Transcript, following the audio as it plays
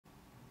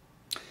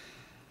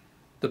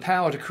The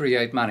power to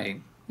create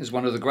money is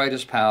one of the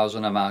greatest powers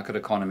in a market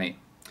economy.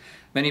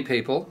 Many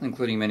people,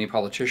 including many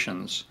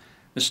politicians,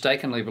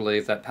 mistakenly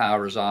believe that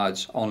power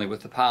resides only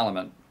with the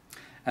Parliament,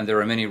 and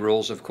there are many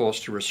rules, of course,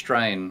 to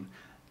restrain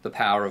the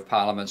power of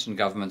parliaments and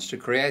governments to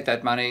create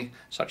that money,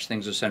 such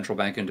things as central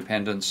bank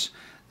independence,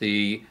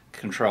 the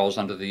controls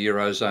under the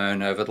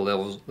Eurozone over the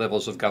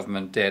levels of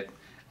government debt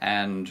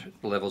and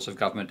the levels of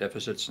government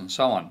deficits and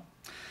so on.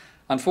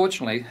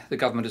 Unfortunately, the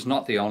government is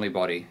not the only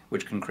body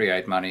which can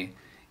create money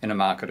in a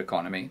market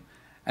economy,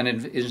 and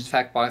it is in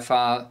fact by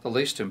far the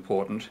least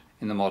important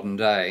in the modern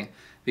day,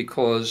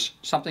 because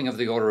something of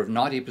the order of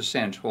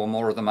 90% or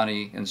more of the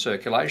money in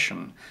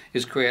circulation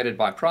is created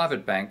by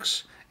private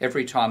banks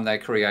every time they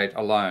create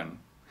a loan.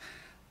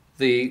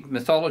 The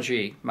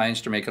mythology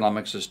mainstream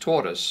economics has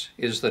taught us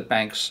is that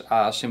banks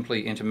are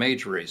simply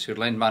intermediaries who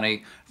lend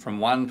money from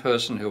one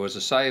person who is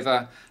a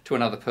saver to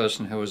another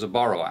person who is a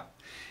borrower.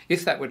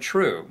 If that were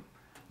true,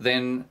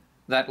 then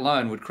that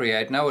loan would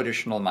create no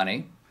additional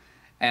money,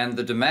 and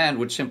the demand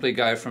would simply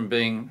go from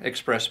being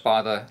expressed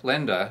by the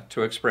lender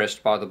to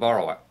expressed by the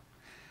borrower.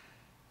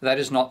 That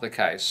is not the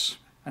case.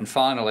 And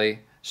finally,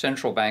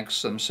 central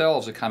banks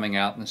themselves are coming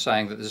out and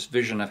saying that this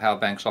vision of how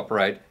banks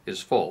operate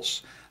is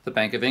false. The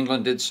Bank of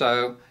England did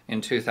so in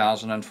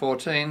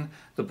 2014.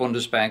 The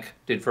Bundesbank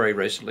did very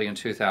recently in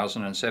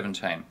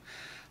 2017.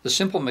 The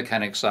simple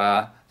mechanics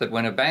are that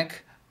when a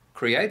bank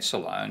creates a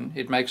loan,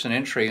 it makes an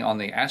entry on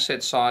the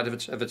asset side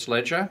of its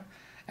ledger,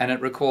 and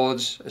it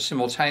records a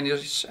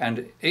simultaneous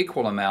and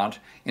equal amount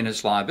in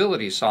its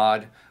liability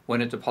side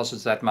when it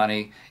deposits that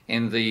money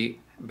in the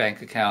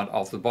bank account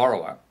of the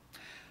borrower.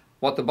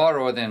 What the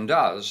borrower then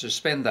does is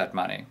spend that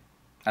money,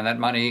 and that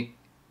money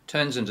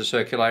turns into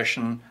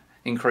circulation,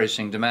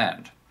 increasing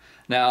demand.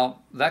 Now,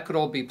 that could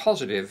all be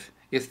positive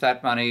if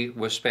that money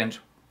was spent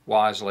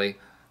wisely,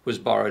 was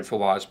borrowed for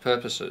wise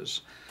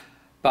purposes.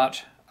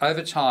 But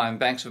over time,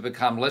 banks have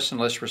become less and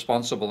less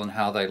responsible in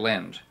how they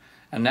lend.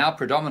 And now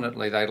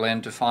predominantly they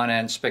lend to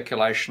finance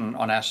speculation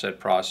on asset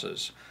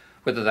prices,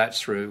 whether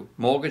that's through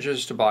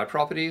mortgages to buy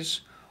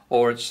properties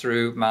or it's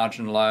through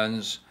margin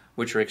loans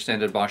which are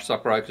extended by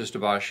stockbrokers to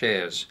buy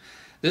shares.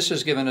 This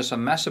has given us a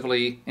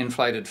massively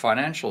inflated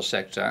financial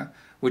sector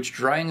which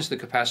drains the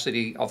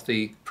capacity of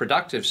the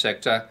productive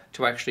sector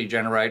to actually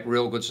generate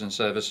real goods and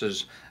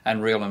services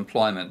and real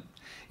employment.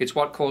 It's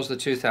what caused the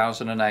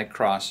 2008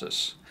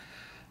 crisis.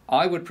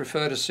 I would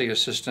prefer to see a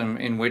system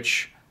in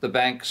which the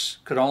banks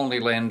could only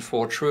lend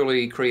for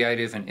truly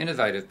creative and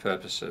innovative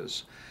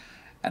purposes.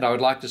 And I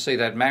would like to see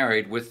that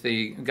married with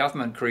the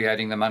government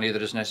creating the money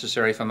that is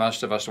necessary for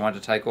most of us to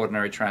undertake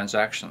ordinary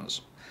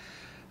transactions.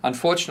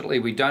 Unfortunately,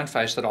 we don't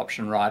face that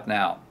option right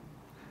now.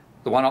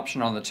 The one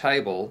option on the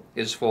table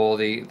is for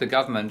the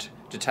government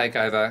to take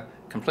over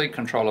complete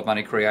control of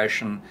money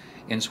creation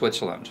in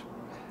Switzerland.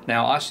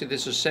 Now, I see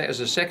this as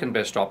a second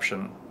best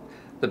option.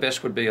 The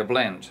best would be a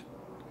blend.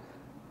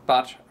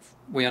 But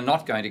we are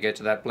not going to get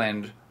to that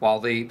blend while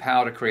the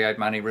power to create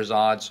money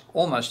resides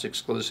almost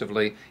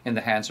exclusively in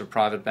the hands of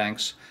private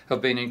banks who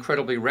have been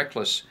incredibly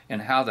reckless in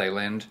how they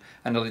lend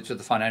and led to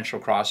the financial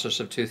crisis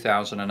of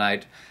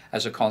 2008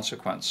 as a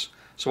consequence.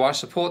 So I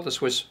support the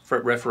Swiss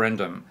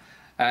referendum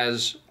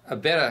as a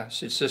better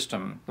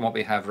system than what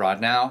we have right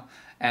now,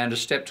 and a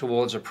step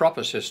towards a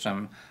proper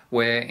system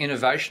where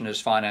innovation is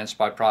financed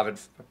by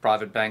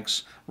private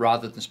banks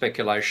rather than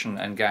speculation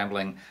and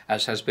gambling,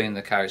 as has been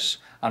the case,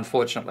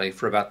 unfortunately,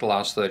 for about the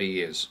last 30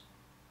 years.